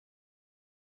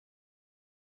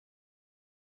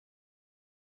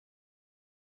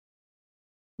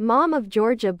Mom of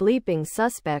Georgia bleeping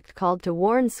suspect called to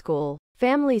warn school.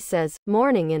 Family says,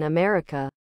 mourning in America.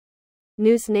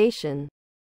 News Nation.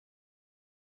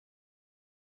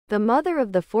 The mother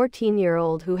of the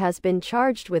 14-year-old who has been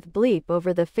charged with bleep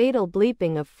over the fatal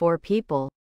bleeping of 4 people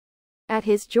at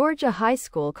his Georgia high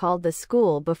school called the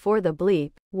school before the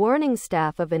bleep, warning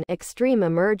staff of an extreme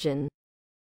emergency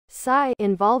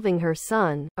involving her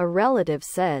son, a relative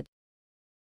said.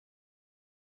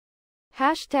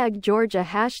 #Georgia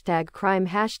 #crime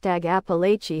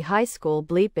 #Appalachia High School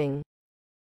bleeping.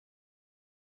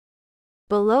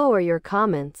 Below are your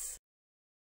comments.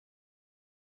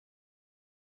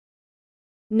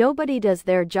 Nobody does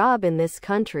their job in this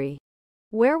country.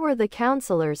 Where were the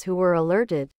counselors who were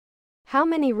alerted? How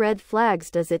many red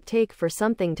flags does it take for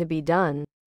something to be done?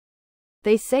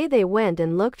 They say they went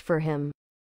and looked for him.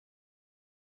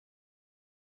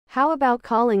 How about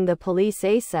calling the police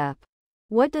ASAP?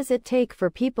 What does it take for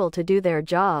people to do their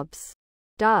jobs?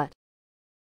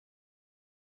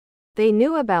 They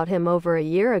knew about him over a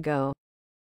year ago.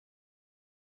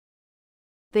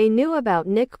 They knew about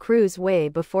Nick Cruz way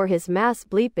before his mass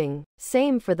bleeping,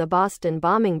 same for the Boston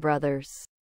bombing brothers.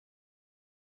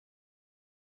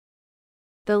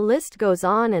 The list goes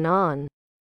on and on.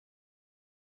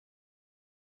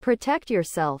 Protect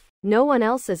yourself, no one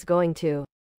else is going to.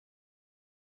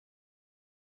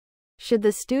 Should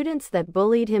the students that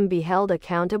bullied him be held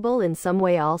accountable in some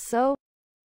way also?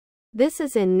 This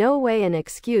is in no way an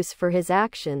excuse for his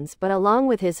actions, but along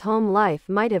with his home life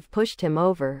might have pushed him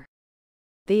over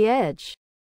the edge.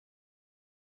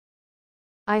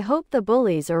 I hope the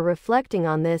bullies are reflecting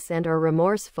on this and are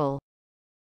remorseful.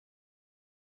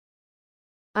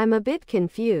 I'm a bit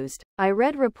confused. I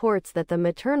read reports that the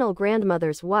maternal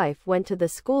grandmother's wife went to the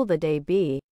school the day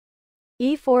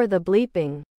before the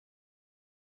bleeping.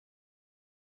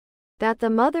 That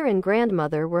the mother and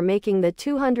grandmother were making the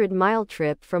 200-mile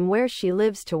trip from where she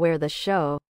lives to where the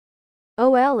show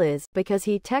is, because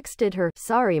he texted her,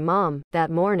 "Sorry Mom," that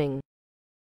morning.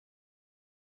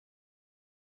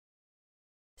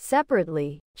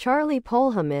 Separately, Charlie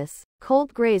Polhamus,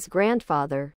 Colt Gray's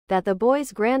grandfather, that the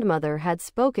boy's grandmother had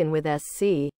spoken with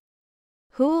SC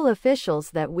Hool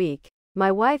officials that week.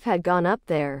 My wife had gone up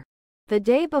there the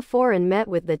day before and met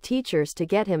with the teachers to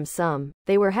get him some.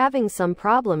 They were having some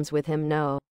problems with him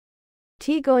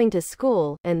going to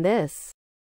school, and this.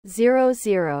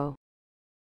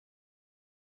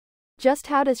 Just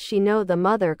how does she know the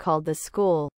mother called the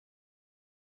school?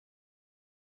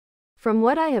 From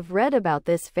what I have read about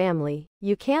this family,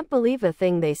 you can't believe a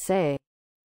thing they say.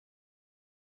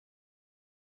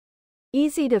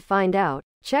 Easy to find out.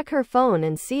 Check her phone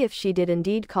and see if she did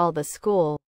indeed call the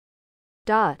school.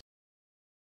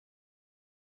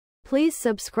 Please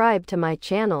subscribe to my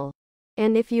channel.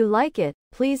 And if you like it,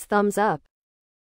 please thumbs up.